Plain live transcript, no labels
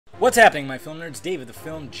What's happening, my film nerds? David the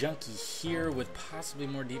Film Junkie here with possibly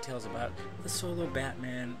more details about the solo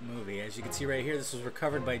Batman movie. As you can see right here, this was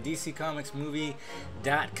recovered by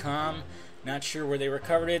DCComicsMovie.com. Not sure where they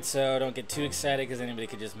recovered it, so don't get too excited because anybody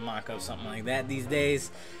could just mock up something like that these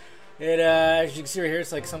days. As you can see right here,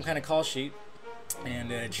 it's like some kind of call sheet.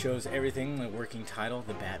 And it shows everything, the working title,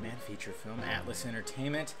 the Batman feature film, Atlas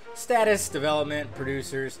Entertainment, status, development,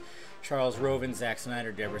 producers, Charles Roven, Zack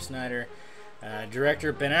Snyder, Deborah Snyder,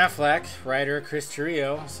 director Ben Affleck, writer Chris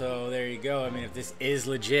Terrio. So there you go. I mean, if this is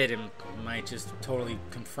legit, it might just totally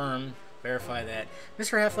verify that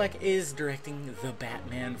Mr. Affleck is directing the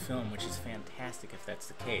Batman film, which is fantastic if that's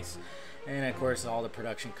the case. And of course, all the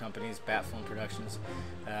production companies, Batfilm Productions,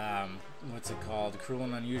 what's it called? Cruel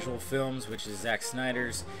and Unusual Films, which is Zack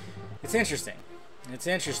Snyder's. It's interesting. It's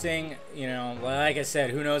interesting, you know. Like I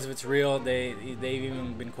said, who knows if it's real? They've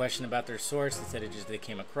even been questioned about their source. They said they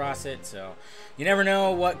came across it. So you never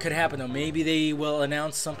know what could happen, though. Maybe they will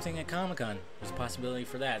announce something at Comic-Con. There's a possibility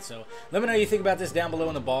for that. So let me know what you think about this down below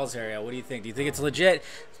in the balls area. What do you think? Do you think it's legit?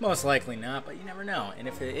 It's most likely not, but you never know. And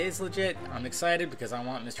if it is legit, I'm excited because I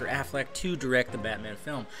want Mr. Affleck to direct the Batman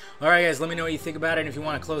film. All right, guys, let me know what you think about it. And if you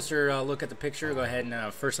want a closer look at the picture, go ahead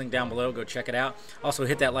and first link down below. Go check it out. Also,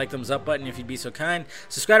 hit that like, thumbs up button if you'd be so kind.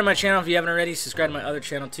 Subscribe to my channel if you haven't already. Subscribe to my other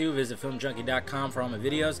channel too. Visit filmjunkie.com for all my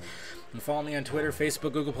videos. And follow me on Twitter,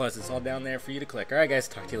 Facebook, Google+. It's all down there for you to click. All right, guys.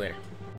 Talk to you later.